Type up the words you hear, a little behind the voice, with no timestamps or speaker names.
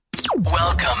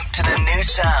Welcome to the new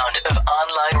sound of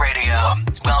online radio.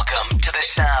 Welcome to the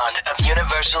sound of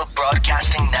Universal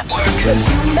Broadcasting Network. 'Cause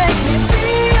you make me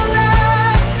feel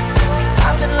like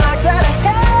I've been locked out of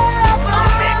heaven. A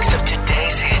mix of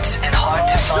today's hits and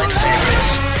hard-to-find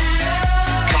favorites,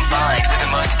 combined with the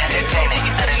most entertaining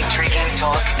and intriguing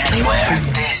talk anywhere.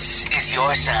 This is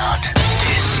your sound.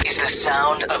 This is the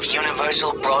sound of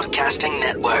Universal Broadcasting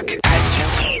Network at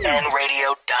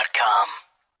UBNradio.com.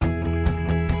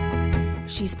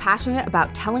 She's passionate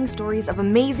about telling stories of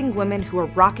amazing women who are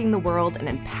rocking the world and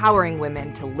empowering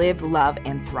women to live, love,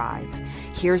 and thrive.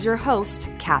 Here's your host,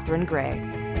 Catherine Gray.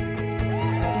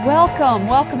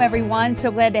 Welcome everyone.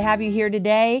 So glad to have you here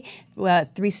today. Good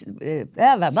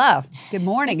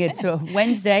morning. It's a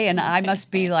Wednesday and I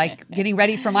must be like getting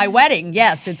ready for my wedding.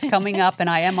 Yes, it's coming up and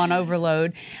I am on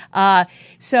overload. But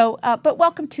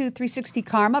welcome to 360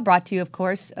 Karma, brought to you, of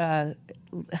course,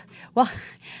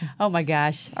 oh my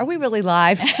gosh, are we really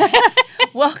live?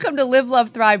 Welcome to Live,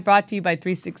 Love, Thrive, brought to you by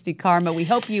 360 Karma. We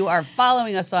hope you are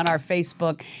following us on our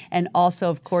Facebook and also,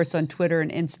 of course, on Twitter and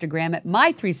Instagram at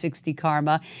My360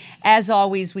 Karma. As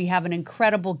always, we have an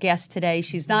incredible guest today.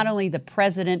 She's not only the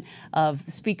president of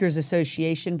the Speakers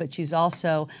Association, but she's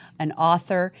also an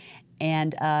author.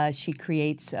 And she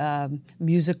creates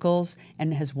musicals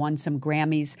and has won some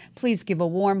Grammys. Please give a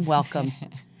warm welcome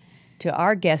to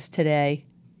our guest today,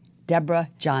 Deborah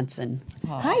Johnson.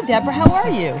 Oh. Hi, Deborah. How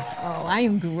are you? Oh, I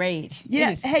am great.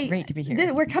 Yeah, Hey, great to be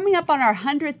here. We're coming up on our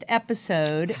 100th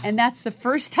episode, and that's the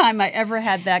first time I ever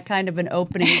had that kind of an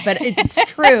opening. But it's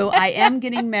true. I am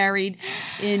getting married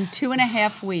in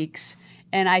 2.5 weeks,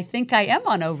 and I think I am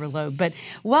on overload. But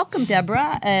welcome,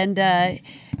 Deborah. And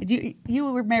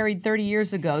you were married 30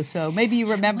 years ago, so maybe you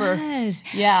remember. I was.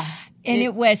 Yeah.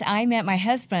 And I met my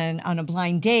husband on a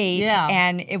blind date,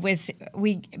 and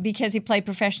because he played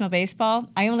professional baseball,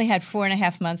 I only had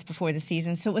 4.5 months before the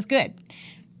season, so it was good.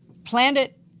 Planned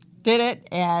it, did it,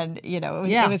 and it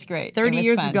was great. 30 was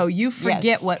years fun. ago, you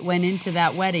forget what went into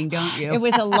that wedding, don't you? It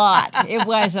was a lot. It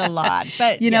was a lot.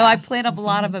 But I planned up a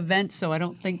lot of events, so I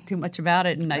don't think too much about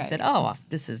it, and I said, oh,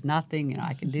 this is nothing,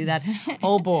 I can do that.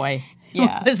 Oh boy.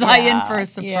 Was I in for a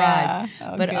surprise? Yeah.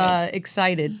 Oh, but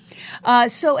excited.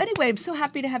 So anyway, I'm so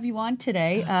happy to have you on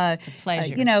today. It's a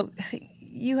pleasure.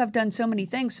 You have done so many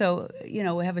things, so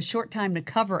we have a short time to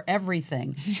cover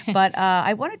everything. But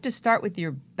I wanted to start with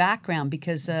your background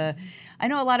because I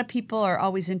know a lot of people are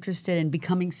always interested in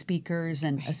becoming speakers,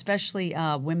 and especially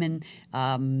women,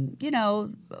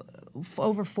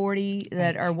 over 40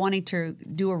 that are wanting to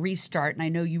do a restart. And I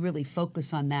know you really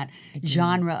focus on that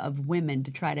genre of women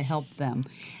to try to help them.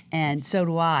 And so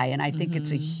do I. And I think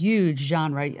it's a huge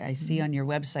genre. I see on your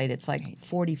website, it's like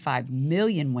 45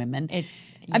 million women.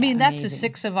 That's amazing. A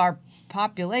sixth of our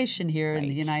population here in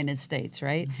the United States,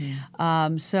 right?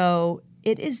 So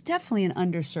it is definitely an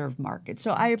underserved market.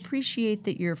 So I appreciate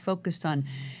that you're focused on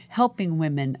helping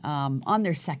women on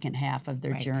their second half of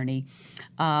their journey.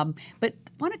 But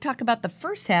I want to talk about the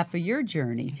first half of your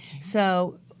journey.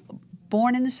 So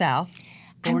born in the South.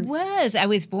 I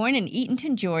was born in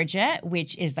Eatonton, Georgia,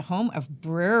 which is the home of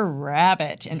Brer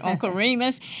Rabbit and Uncle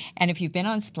Remus. And if you've been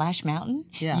on Splash Mountain,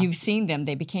 you've seen them.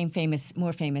 They became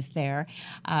more famous there.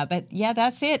 But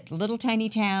that's it. Little tiny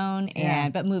town,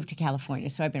 but moved to California.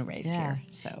 So I've been raised here.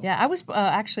 So I was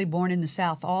actually born in the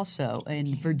South also,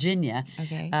 in Virginia.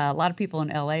 Okay. A lot of people in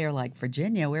LA are like,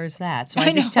 Virginia, where's that? So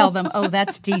I just tell them, oh,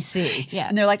 that's D.C.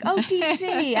 And they're like, oh,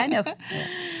 D.C., I know.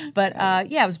 But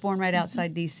I was born right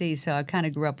outside D.C., so I kind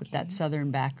of grew up with that Southern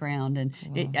background, and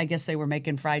I guess they were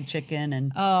making fried chicken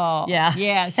and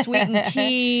sweetened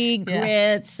tea,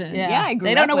 grits, and I grew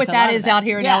They don't up know with what that is out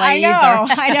here in LA I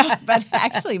know, but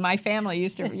actually my family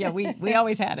used to. We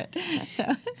always had it.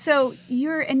 So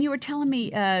you were telling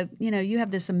me, you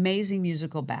have this amazing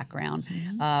musical background,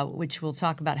 which we'll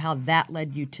talk about how that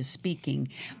led you to speaking.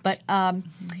 But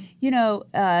you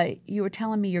were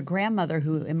telling me your grandmother,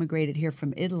 who immigrated here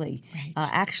from Italy,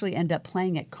 actually ended up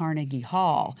playing at Carnegie Hall.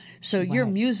 So your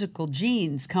musical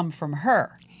genes come from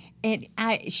her.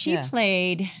 She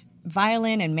played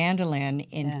violin and mandolin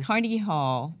in Carnegie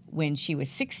Hall when she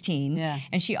was 16.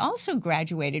 And she also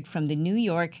graduated from the New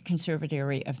York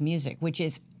Conservatory of Music, which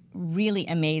is really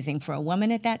amazing for a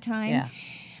woman at that time.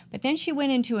 But then she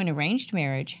went into an arranged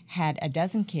marriage, had a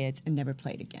dozen kids, and never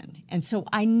played again. And so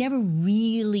I never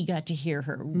really got to hear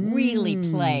her really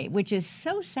play, which is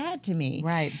so sad to me.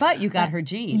 Right. But you got her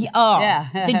gene.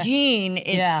 The gene,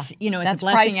 it's it's that's a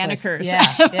blessing priceless. and a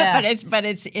curse. But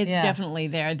it's definitely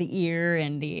there. The ear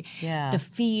and the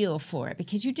feel for it,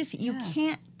 because you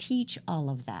can't teach all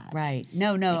of that. Right.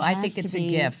 No, I think it's a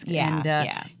gift. Yeah,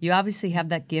 and you obviously have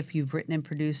that gift. You've written and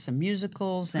produced some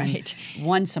musicals and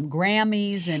won some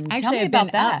Grammys. And actually, tell me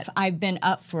about that. I've been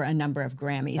up for a number of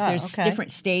Grammys. There's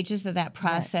different stages of that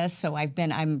process, so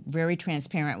I'm very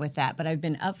transparent with that. But I've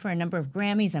been up for a number of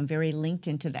Grammys. I'm very linked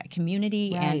into that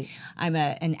community, and I'm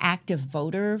an active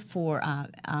voter for.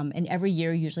 And every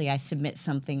year, usually, I submit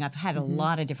something. I've had a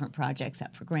lot of different projects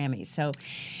up for Grammys. So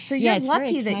you're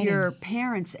lucky that your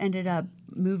parents ended up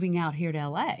moving out here to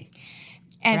L.A.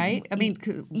 And right? I mean,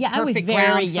 I was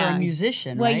very young for a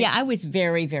musician. Well, right? I was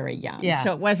very, very young. Yeah.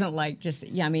 So it wasn't like just.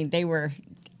 I mean, they were.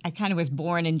 I kind of was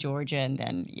born in Georgia, and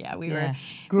then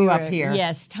grew up here.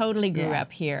 Yes, totally grew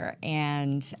up here.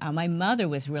 And my mother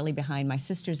was really behind my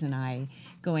sisters and I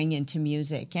going into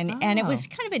music, and it was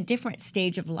kind of a different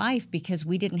stage of life because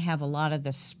we didn't have a lot of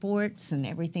the sports and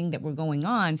everything that were going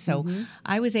on. So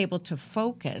I was able to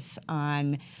focus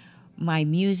on my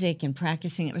music and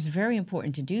practicing. It was very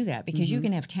important to do that because you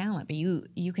can have talent, but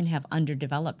you can have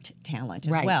underdeveloped talent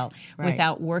as well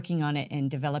without working on it and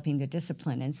developing the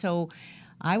discipline. And so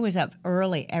I was up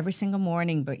early every single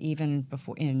morning, but even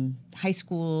before in high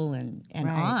school and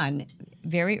on,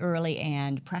 very early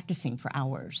and practicing for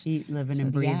hours. Eat, living,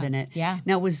 and breathing it. Yeah.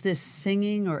 Now, was this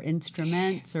singing or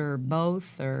instruments or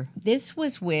both? Or this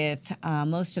was with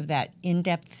most of that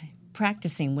in-depth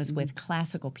practicing was with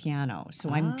classical piano. So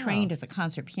I'm trained as a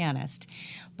concert pianist,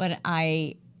 but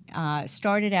I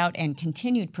started out and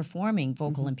continued performing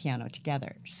vocal and piano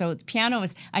together. So the piano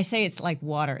is, I say it's like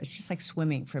water. It's just like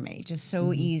swimming for me, just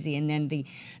so easy. And then the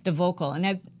vocal,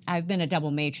 and I've been a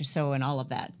double major, so and all of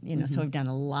that, so I've done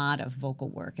a lot of vocal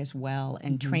work as well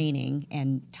and training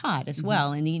and taught as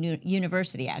well in the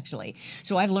university, actually.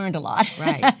 So I've learned a lot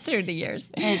through the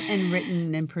years. And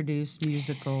written and produced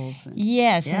musicals.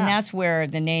 Yes, and that's where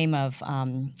the name of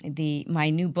my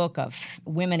new book of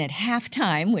Women at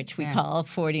Halftime, which we call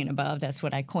 40 and Above, that's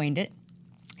what I coined it.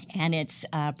 And it's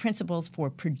principles for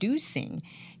producing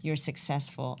your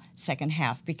successful second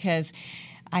half, because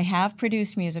I have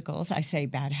produced musicals. I say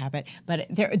bad habit, but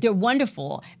they're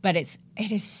wonderful. But it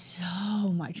is so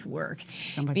much work.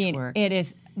 So much work. It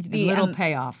is the little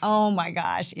payoff. Oh my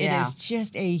gosh! It is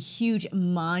just a huge,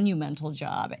 monumental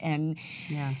job, and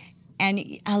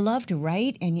I love to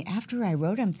write. And after I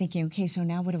wrote, I'm thinking, okay, so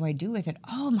now what do I do with it?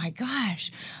 Oh my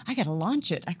gosh, I got to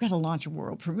launch it. I've got to launch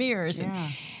world premieres. And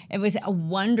it was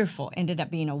ended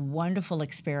up being a wonderful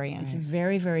experience.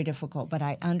 Very, very difficult, but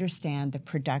I understand the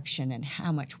production and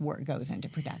how much work goes into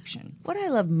production. What I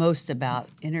love most about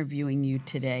interviewing you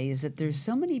today is that there's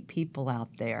so many people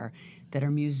out there that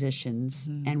are musicians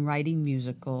and writing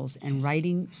musicals and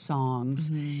writing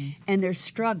songs, and they're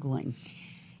struggling.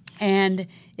 And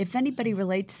if anybody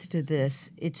relates to this,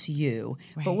 it's you.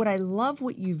 But what I love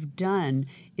what you've done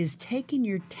is taken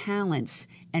your talents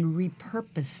and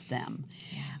repurposed them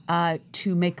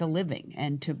to make a living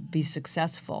and to be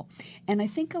successful. And I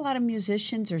think a lot of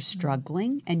musicians are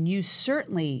struggling, and you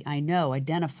certainly, I know,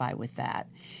 identify with that.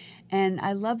 And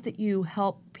I love that you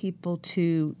help people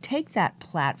to take that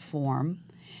platform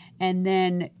and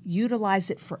then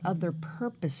utilize it for other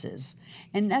purposes.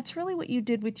 And that's really what you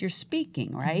did with your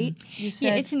speaking, right? You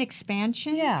said, it's an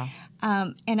expansion. Yeah.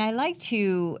 And I like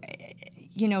to,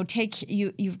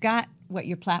 you've got what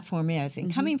your platform is.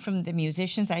 And coming from the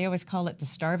musicians, I always call it the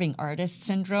starving artist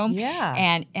syndrome. Yeah.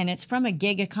 And it's from a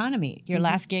gig economy. Your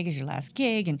last gig is your last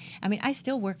gig. And I mean, I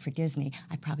still work for Disney.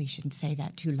 I probably shouldn't say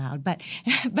that too loud, but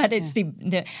it's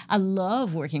I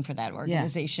love working for that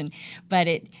organization. But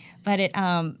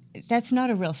that's not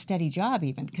a real steady job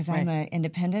even, because I'm an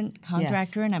independent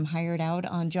contractor and I'm hired out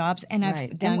on jobs, and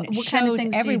I've done what shows kind of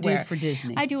things everywhere. Do you do for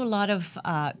Disney? I do a lot of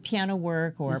piano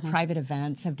work or private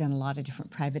events. I've done a lot of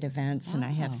different private events, and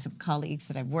I have some colleagues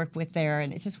that I've worked with there,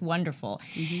 and it's just wonderful.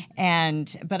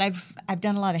 But I've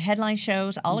done a lot of headline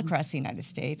shows all across the United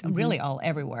States, really all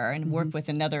everywhere, and worked with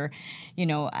another,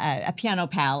 a piano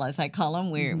pal, as I call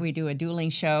him. We do a dueling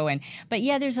show, but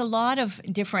there's a lot of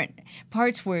different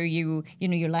parts where your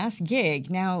last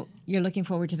gig, now you're looking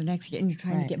forward to the next gig, and you're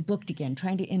trying to get booked again,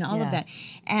 in all of that.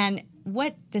 And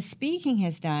what the speaking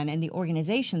has done, and the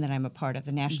organization that I'm a part of,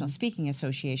 the National Speaking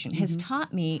Association, has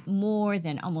taught me more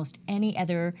than almost any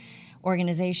other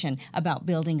organization about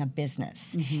building a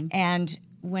business. And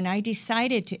when I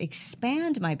decided to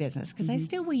expand my business, because I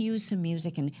still will use some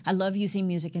music, and I love using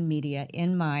music and media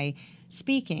in my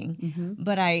speaking,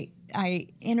 but I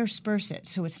intersperse it,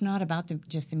 so it's not about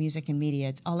just the music and media.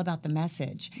 It's all about the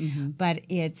message. But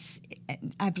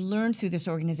I've learned through this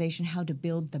organization how to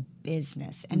build the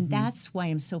business, and that's why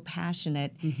I'm so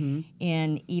passionate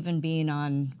in even being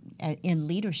on in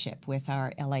leadership with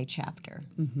our LA chapter.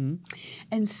 Mm-hmm.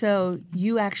 And so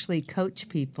you actually coach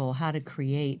people how to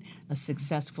create a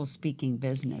successful speaking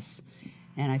business.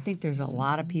 And I think there's a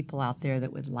lot of people out there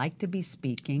that would like to be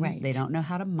speaking. Right. They don't know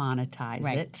how to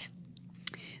monetize it.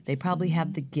 They probably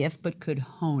have the gift but could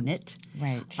hone it.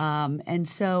 Right. And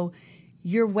so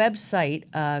your website,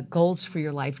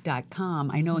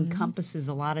 goalsforyourlife.com, I know encompasses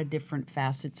a lot of different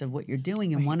facets of what you're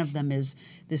doing, and one of them is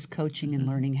this coaching and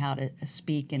learning how to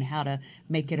speak and how to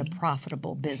make it a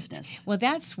profitable business. Well,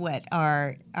 that's what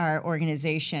our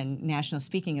organization, National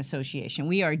Speaking Association,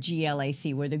 we are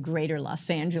GLAC, we're the Greater Los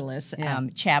Angeles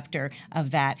chapter of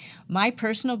that. My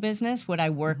personal business, what I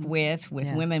work with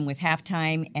women with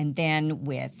halftime, and then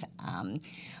with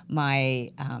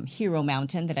my Hero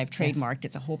Mountain that I've trademarked.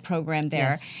 It's a whole program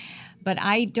there. Yes. But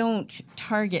I don't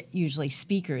target usually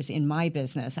speakers in my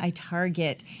business. I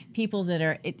target people that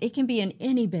are, it can be in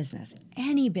any business,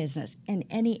 in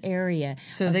any area.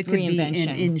 So of they could be in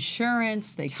reinvention.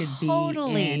 insurance, they could be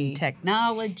in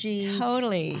technology.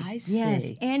 Totally. I see.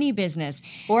 Yes, any business.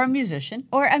 Or a musician.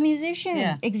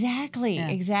 Yeah.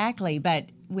 Exactly. But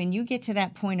when you get to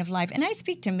that point of life, and I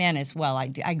speak to men as well.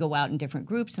 I go out in different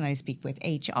groups and I speak with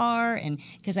HR, and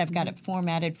because I've got it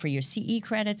formatted for your CE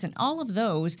credits and all of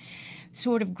those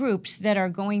sort of groups that are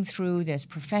going through this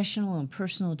professional and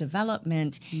personal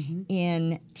development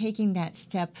in taking that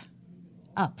step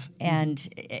up. And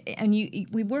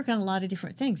we work on a lot of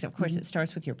different things. Of course, it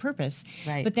starts with your purpose,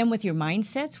 but then with your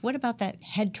mindsets. What about that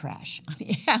head trash? I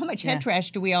mean, how much head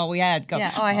trash do we had?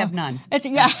 I have none. It's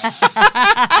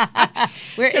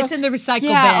it's in the recycle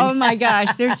bin. Oh my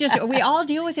gosh, we all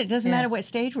deal with it. It doesn't matter what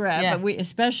stage we're at, but we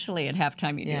especially at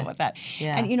halftime you deal with that.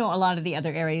 Yeah. And a lot of the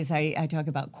other areas I talk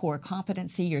about core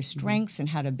competency, your strengths, and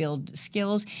how to build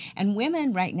skills. And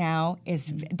women right now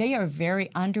they are very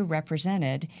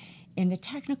underrepresented in the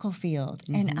technical field,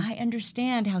 and I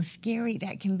understand how scary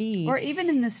that can be. Or even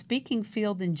in the speaking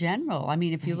field in general. I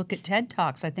mean, if you look at TED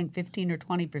Talks, I think 15 or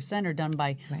 20% are done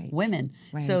by women.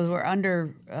 So who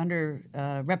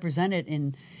are represented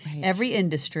in every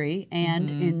industry and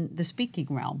in the speaking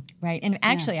realm. Right, and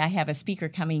actually I have a speaker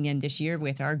coming in this year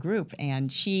with our group,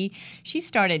 and she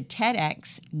started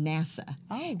TEDx NASA.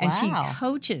 Oh, wow. And she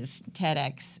coaches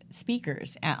TEDx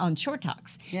speakers on Short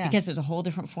Talks because there's a whole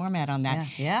different format on that.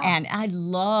 And I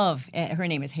love, her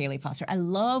name is Haley Foster. I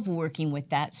love working with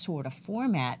that sort of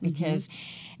format because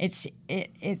it's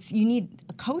you need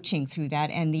coaching through that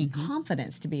and the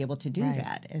confidence to be able to do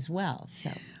that as well.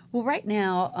 So. Well, right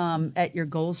now at your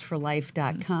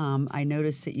goalsforlife.com, I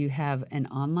noticed that you have an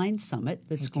online summit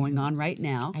that's going on right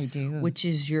now. I do. Which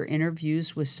is your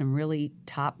interviews with some really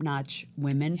top-notch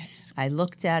women. Yes. I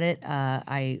looked at it.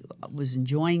 I was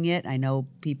enjoying it. I know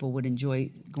people would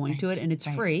enjoy going to it, and it's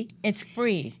free. It's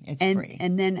free. It's free.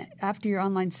 And then after your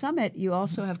online summit, you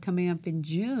also have coming up in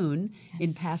June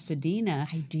in Pasadena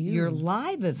your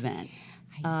live event.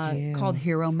 Called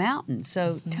Hero Mountain.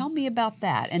 So tell me about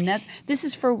that. And this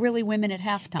is for really women at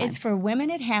halftime. It's for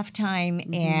women at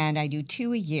halftime, and I do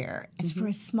 2 a year. It's for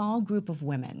a small group of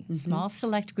women, small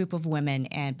select group of women,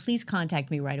 and please contact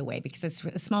me right away because it's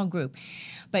a small group.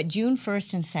 But June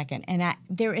 1st and 2nd, and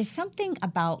there is something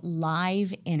about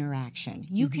live interaction.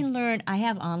 You can learn. I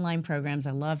have online programs.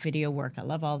 I love video work. I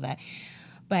love all that.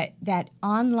 But that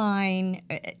online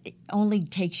only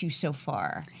takes you so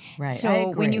far. Right. So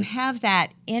when you have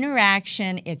that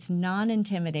interaction, it's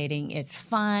non-intimidating, it's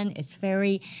fun, it's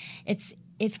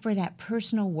for that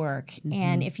personal work.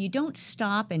 And if you don't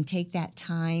stop and take that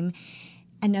time,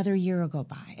 another year will go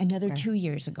by, another 2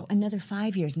 years ago, another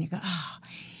 5 years, and you go, oh.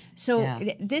 So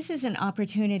this is an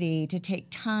opportunity to take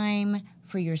time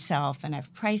for yourself, and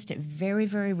I've priced it very,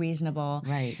 very reasonable.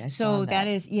 Right, I saw saw that.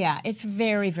 It's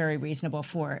very, very reasonable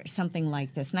for something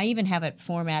like this. And I even have it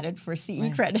formatted for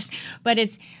CE credits, but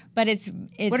it's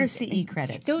what are CE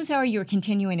credits? Those are your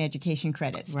continuing education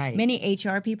credits. Right. Many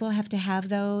HR people have to have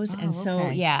those,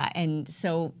 and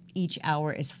so each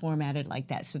hour is formatted like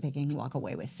that, so they can walk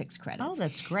away with 6 credits. Oh,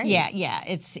 that's great. Yeah.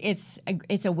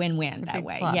 It's a win-win that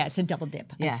way. Plus. Yeah, it's a double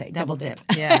dip. Yeah, I say double dip.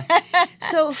 Yeah.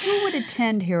 So who would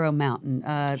attend Hero Mountain?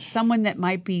 Someone that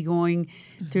might be going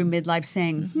through midlife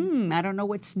saying, I don't know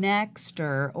what's next,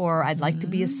 or I'd like to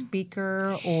be a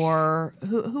speaker, or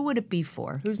who would it be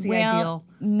for? Who's the ideal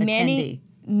attendee?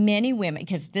 Many women,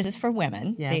 because this is for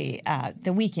women, yes.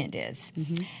 The weekend is.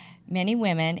 Many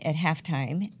women at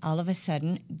halftime, all of a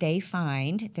sudden, they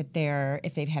find that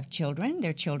if they have children,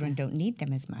 their children don't need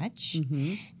them as much.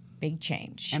 Big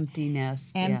change. Empty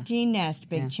nest. Empty nest,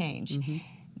 big change.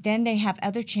 Then they have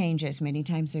other changes. Many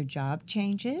times their job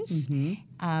changes.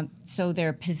 So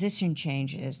their position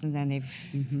changes. And then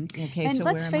okay, and so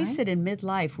let's where am face I? it, in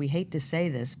midlife, we hate to say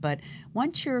this, but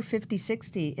once you're 50,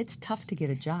 60, it's tough to get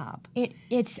a job.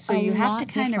 It's So you have to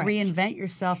kind of different. reinvent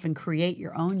yourself and create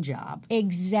your own job.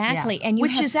 Exactly. Yeah. And you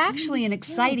which have is so actually many an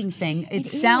skills. exciting thing. It It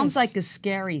sounds is. like a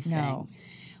scary thing. No.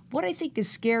 What I think is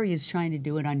scary is trying to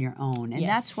do it on your own. And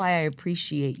that's why I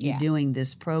appreciate you doing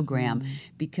this program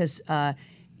because,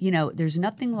 there's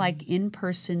nothing like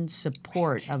in-person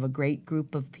support of a great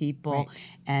group of people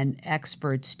and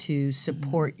experts to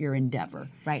support your endeavor.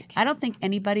 Right. I don't think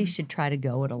anybody should try to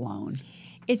go it alone.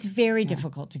 It's very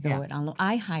difficult to go it on.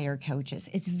 I hire coaches.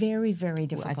 It's very, very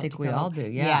difficult. I think to we go. all do,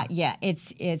 Yeah.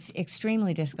 It's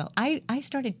extremely difficult. I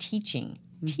started teaching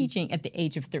at the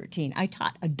age of 13. I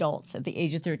taught adults at the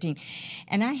age of 13.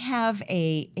 And I have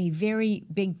a very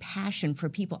big passion for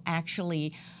people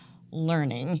actually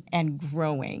learning and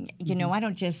growing. I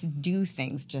don't just do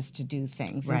things just to do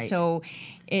things. Right. And so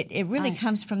it really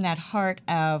comes from that heart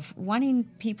of wanting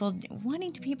people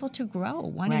to grow,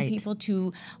 wanting people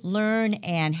to learn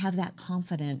and have that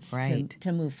confidence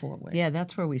to move forward. Yeah,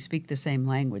 that's where we speak the same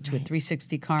language. With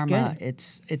 360 Karma,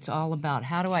 it's all about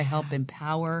how do I help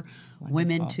empower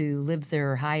women to live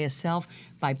their highest self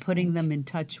by putting them in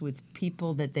touch with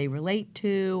people that they relate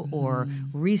to or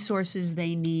resources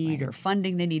they need or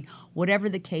funding they need, whatever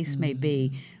the case may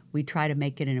be. We try to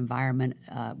make it an environment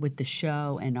with the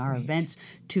show and our events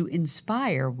to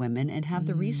inspire women and have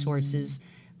the resources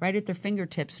right at their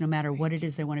fingertips no matter what it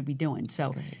is they want to be doing.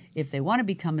 So if they want to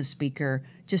become a speaker,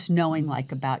 just knowing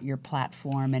about your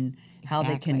platform and how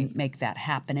they can make that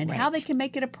happen and how they can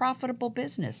make it a profitable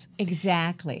business.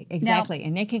 Exactly. Now,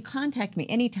 And they can contact me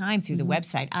anytime through the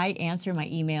website. I answer my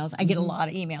emails. I get a lot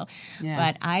of email,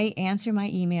 but I answer my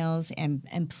emails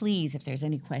and please, if there's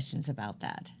any questions about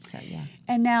that. So, yeah.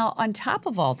 And now, on top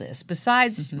of all this,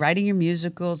 besides writing your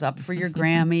musicals, up for your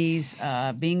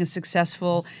Grammys, being a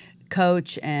successful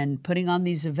coach and putting on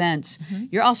these events,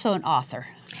 you're also an author.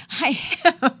 I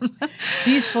am.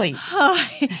 Do you sleep? No,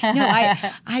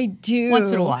 I do.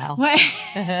 Once in a while.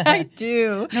 I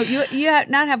do. No, you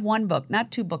not have one book,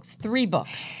 not two books, 3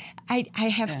 books. I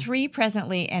have 3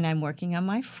 presently, and I'm working on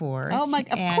my 4th. Oh, my!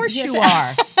 Of course yes, you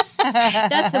are.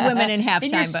 That's the women in halftime. In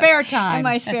your spare time. In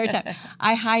my spare time.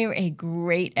 I hire a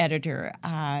great editor.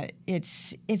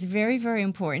 It's very, very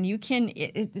important. You can,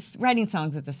 writing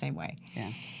songs is the same way.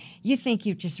 Yeah. You think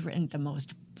you've just written the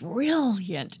most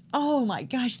brilliant, oh my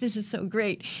gosh, this is so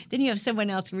great. Then you have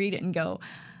someone else read it and go,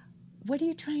 what are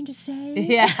you trying to say?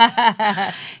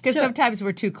 Yeah. Because sometimes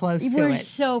we're too close to it. We're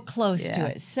so close to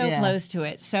it, close to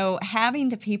it. So having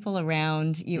the people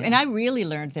around you, and I really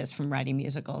learned this from writing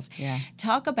musicals. Yeah.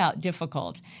 Talk about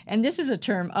difficult. And this is a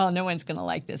term, no one's going to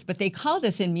like this, but they call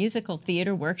this in musical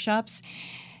theater workshops.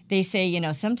 They say,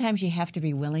 sometimes you have to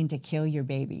be willing to kill your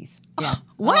babies. Yeah.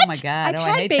 What? Oh, my God. I've I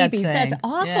had hate babies. that saying. That's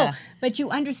awful. Yeah. But you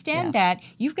understand that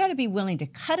you've got to be willing to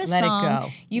cut a Let song. it go.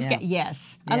 You've got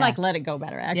I like Let It Go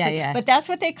better, actually. Yeah. But that's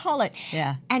what they call it.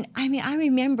 Yeah. And I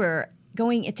remember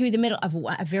going through the middle of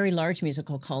a very large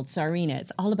musical called Tsarina.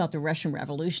 It's all about the Russian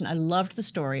Revolution. I loved the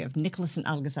story of Nicholas and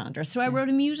Alexandra, so I wrote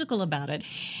a musical about it.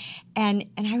 And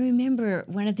I remember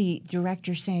one of the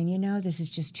directors saying, this is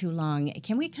just too long.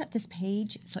 Can we cut this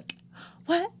page? It's like,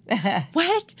 what?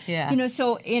 What? Yeah.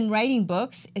 So in writing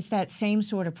books, it's that same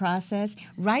sort of process.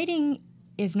 Writing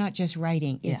is not just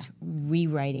writing, it's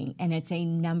rewriting, and it's a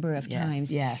number of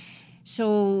times. Yes.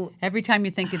 So every time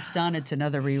you think it's done, it's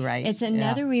another rewrite. It's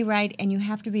another rewrite, and you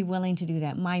have to be willing to do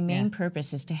that. My main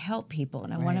purpose is to help people,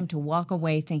 and I want them to walk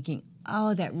away thinking,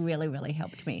 oh, that really, really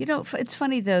helped me. It's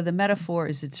funny, though, the metaphor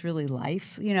is it's really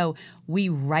life. We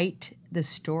write the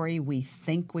story we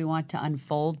think we want to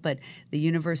unfold, but the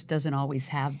universe doesn't always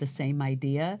have the same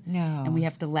idea. No. And we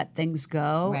have to let things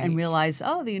go and realize,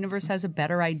 the universe has a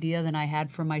better idea than I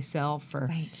had for myself. Or,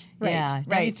 Yeah.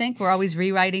 Don't you think? We're always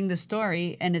rewriting the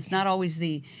story, and it's not always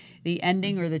the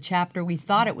ending or the chapter we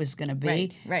thought it was going to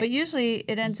be. Right. But usually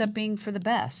it ends up being for the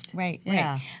best. Right.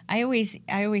 I always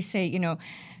say,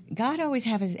 God always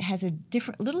has a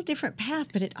little different path,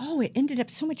 but it ended up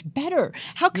so much better.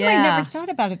 How come I never thought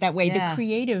about it that way? The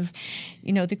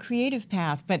creative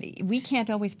path, but we can't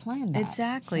always plan that.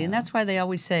 Exactly, so. And that's why they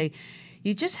always say,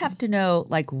 you just have to know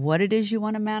what it is you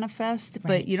want to manifest,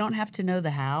 but you don't have to know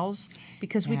the hows,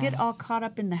 because we get all caught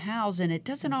up in the hows, and it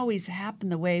doesn't always happen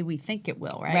the way we think it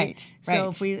will, right? So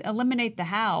if we eliminate the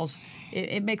hows,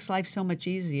 it makes life so much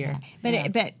easier.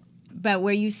 Yeah. But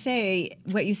what you said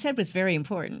was very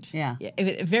important. Yeah.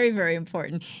 Very, very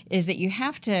important, is that you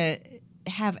have to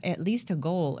have at least a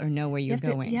goal or know where you're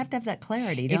going. You have to have that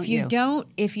clarity, if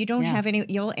you don't have any,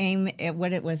 you'll aim at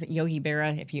what it was, Yogi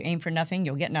Berra, if you aim for nothing,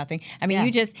 you'll get nothing. I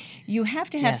mean, you have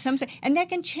to have some, and that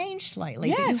can change slightly.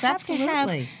 Yes, but you have absolutely. to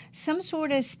have some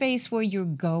sort of space where you're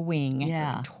going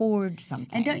toward something.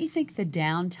 And don't you think the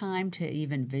downtime to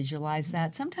even visualize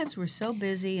that? Sometimes we're so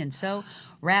busy and so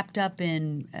wrapped up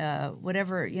in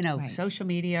whatever, social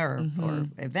media or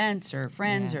events or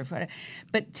friends or whatever.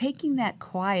 But taking that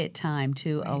quiet time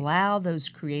to allow those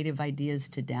creative ideas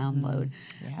to download.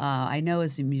 I know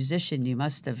as a musician, you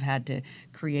must have had to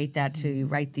create that to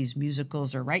write these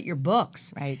musicals or write your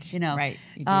books. Right. Right.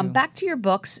 You do. Back to your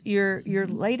books. Your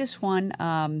latest one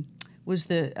was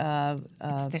the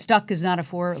Stuck is not a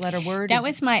 4-letter word. That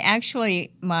was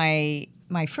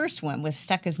my first one was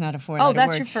Stuck is not a 4-letter word. Oh,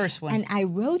 that's your first one. And I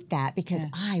wrote that because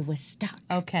I was stuck.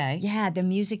 Okay. Yeah, the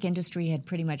music industry had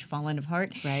pretty much fallen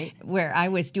apart. Right. Where I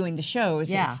was doing the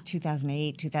shows. Yeah. It's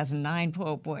 2008, 2009.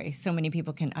 Oh, boy. So many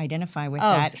people can identify with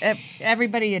that.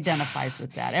 Everybody identifies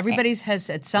with that. Everybody has,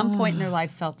 at some point in their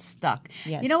life, felt stuck.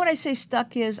 Yes. You know what I say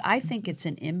stuck is? I think it's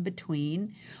an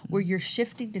in-between where you're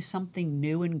shifting to something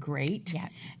new and great. Yeah.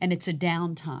 And it's a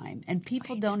downtime. And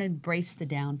people don't embrace the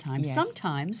downtime. Yes.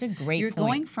 Sometimes it's a great you're point.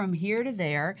 Going from here to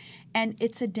there, and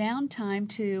it's a downtime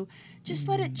to just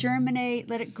let it germinate,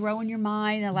 let it grow in your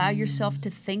mind, allow yourself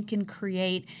to think and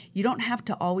create. You don't have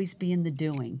to always be in the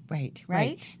doing.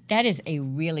 Right. That is a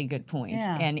really good point.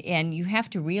 Yeah. And you have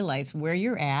to realize where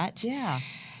you're at. Yeah.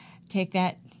 Take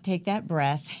that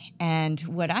breath. And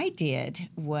what I did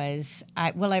was,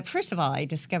 first of all, I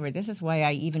discovered this is why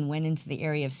I even went into the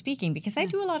area of speaking, because I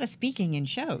do a lot of speaking in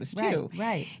shows too.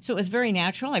 Right. So it was very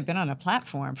natural. I've been on a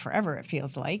platform forever, it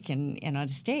feels like, and on a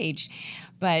stage.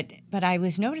 But I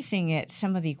was noticing at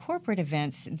some of the corporate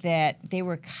events that they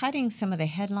were cutting some of the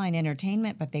headline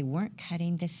entertainment, but they weren't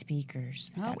cutting the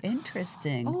speakers. Oh,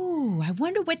 interesting. Oh, I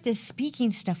wonder what this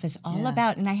speaking stuff is all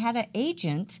about. And I had an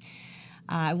agent.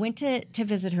 I went to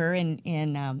visit her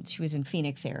she was in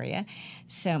Phoenix area.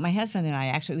 So my husband and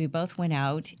I, we both went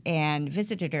out and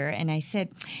visited her, and I said,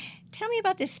 tell me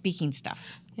about this speaking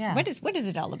stuff. Yeah. What is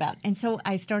it all about? And so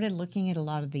I started looking at a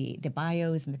lot of the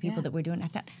bios and the people that were doing it. I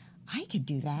thought, I could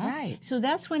do that. Right. So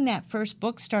that's when that first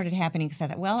book started happening, because I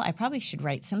thought, well, I probably should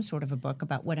write some sort of a book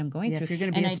about what I'm going through. If you're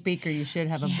going to be a speaker, you should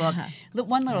have a book.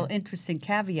 One little interesting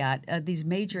caveat, these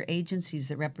major agencies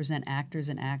that represent actors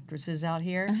and actresses out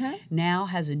here now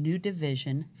has a new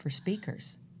division for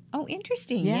speakers. Oh,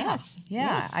 interesting. Yeah. Yes. Yeah.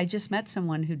 Yes. I just met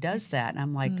someone who does that, and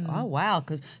I'm like, oh, wow.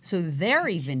 So they're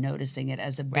even noticing it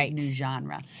as a big new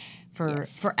genre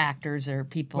for actors or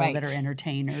people that are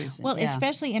entertainers. Well,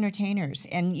 especially entertainers.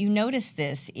 And you notice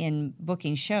this in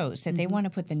booking shows, that they want to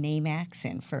put the name acts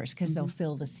in first because they'll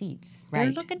fill the seats. Right.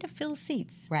 They're looking to fill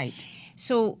seats. Right.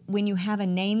 So when you have a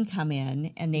name come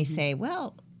in and they say,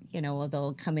 well,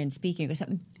 they'll come in speaking or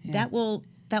something, that will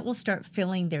start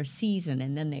filling their season,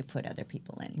 and then they put other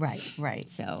people in. Right.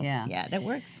 So, yeah, that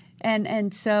works.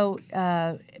 And so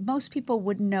most people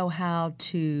wouldn't know how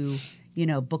to,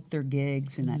 book their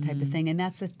gigs and that type of thing. And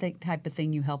that's the type of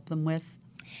thing you help them with?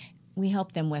 We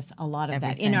help them with a lot of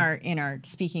that in our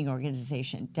speaking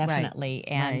organization, definitely.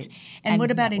 Right. And what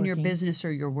about in your business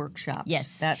or your workshops?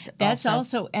 Yes, that's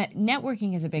also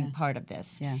networking is a big part of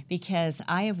this. Yeah. Because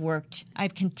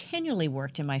I've continually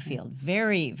worked in my field,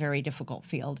 very, very difficult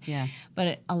field. Yeah.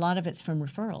 But a lot of it's from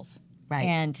referrals. Right.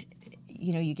 And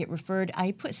you get referred.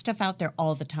 I put stuff out there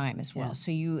all the time as well. Yeah.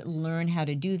 So you learn how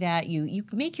to do that. You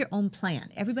make your own plan.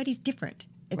 Everybody's different.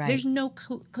 There's no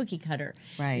cookie cutter.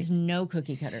 Right. There's no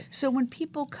cookie cutter. So when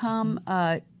people come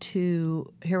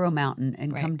to Hero Mountain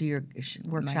and come to your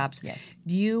workshops,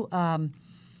 do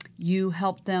you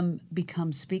help them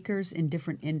become speakers in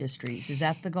different industries? Is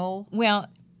that the goal? Well,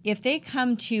 if they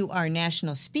come to our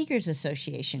National Speakers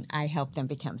Association, I help them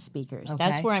become speakers. Okay.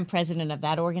 That's where I'm president of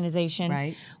that organization.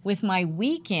 Right. With my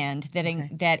weekend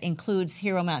that includes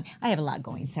Hero Mountain. I have a lot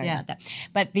going, sorry about that.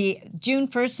 But the June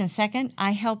 1st and 2nd,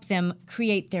 I help them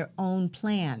create their own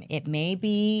plan. It may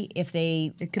be It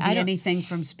could be anything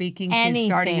from speaking to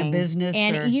starting a business.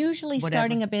 And usually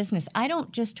starting a business. I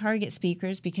don't just target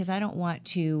speakers because I don't want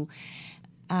to...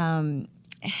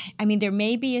 there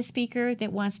may be a speaker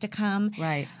that wants to come.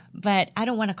 Right. but I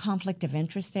don't want a conflict of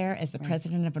interest there as the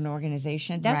president of an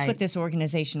organization. That's what this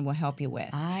organization will help you with.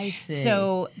 I see.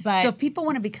 So if people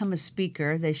want to become a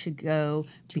speaker, they should go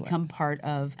become part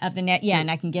of the net. Yeah,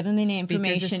 and I can give them any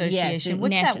information. Yes.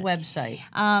 What's that website?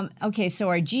 Okay, so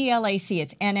our GLAC,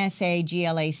 it's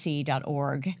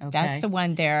nsaglac.org. Okay. That's the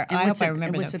one there. And I hope I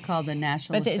remember. What's it called? The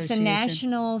National Association? It's the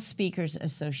National Speakers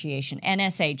Association,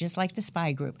 NSA, just like the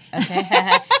spy group.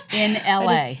 Okay. In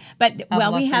LA. But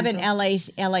we have an LA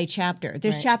chapter.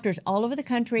 There's chapters all over the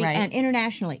country and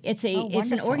internationally. It's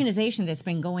an organization that's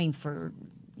been going for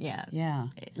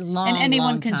long, and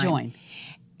anyone long can time. join.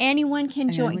 Anyone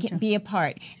can join, be a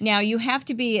part. Now, you have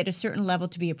to be at a certain level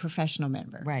to be a professional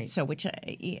member. Right. So,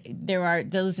 there are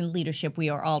those in leadership. We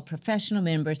are all professional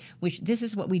members, which this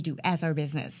is what we do as our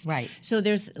business. Right. So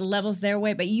there's levels their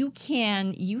way, but you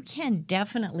can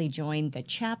definitely join the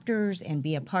chapters and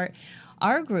be a part.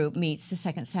 Our group meets the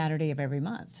second Saturday of every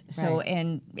month. So,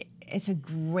 and it's a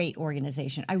great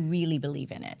organization. I really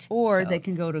believe in it. Or they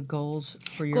can go to Goals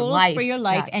for Your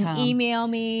Life and email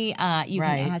me. You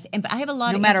can ask. And I have a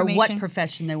lot of information. No matter what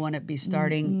profession they want to be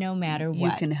starting. No matter what.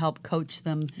 You can help coach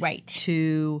them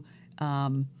to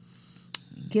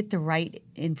get the right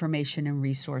information and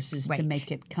resources to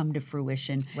make it come to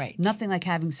fruition. Right. Nothing like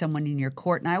having someone in your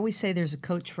court. And I always say there's a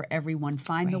coach for everyone.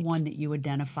 Find the one that you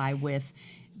identify with,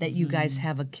 that you guys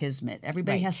have a kismet.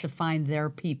 Everybody has to find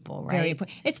their people, right? Very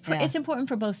important. It's important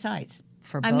for both sides.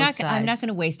 I'm not going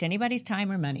to waste anybody's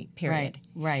time or money, period.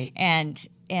 Right.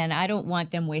 And I don't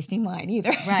want them wasting mine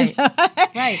either.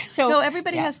 Right. So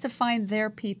everybody has to find their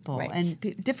people. Right.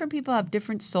 And different people have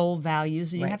different soul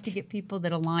values, and you have to get people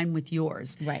that align with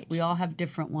yours. Right. We all have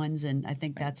different ones, and I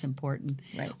think that's important.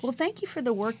 Right. Well, thank you for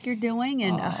the work you're doing.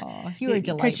 And you were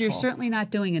delightful. Because you're certainly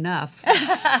not doing enough.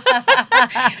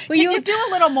 Well, you do a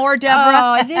little more,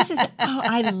 Deborah.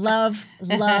 I love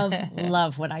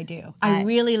what I do. I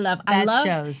really love. That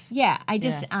shows. Yeah, I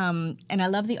just and I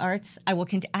love the arts.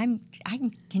 I'm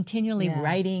continually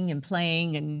writing and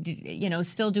playing and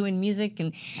still doing music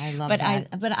and I love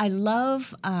that. But I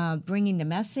love bringing the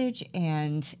message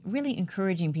and really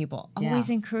encouraging people. Always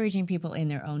encouraging people in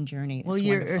their own journey. Well,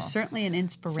 you're certainly an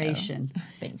inspiration.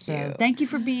 Thank you. Thank you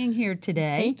for being here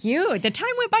today. Thank you. The time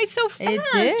went by so fast. It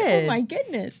did. Oh my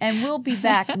goodness. And we'll be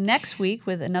back next week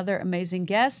with another amazing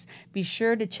guest. Be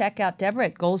sure to check out Deborah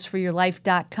at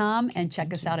goalsforyourlife.com and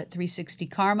check us out at 360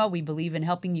 Karma. We believe in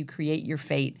helping you create your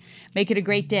fate. Make it a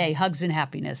great day. Hugs and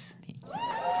happiness.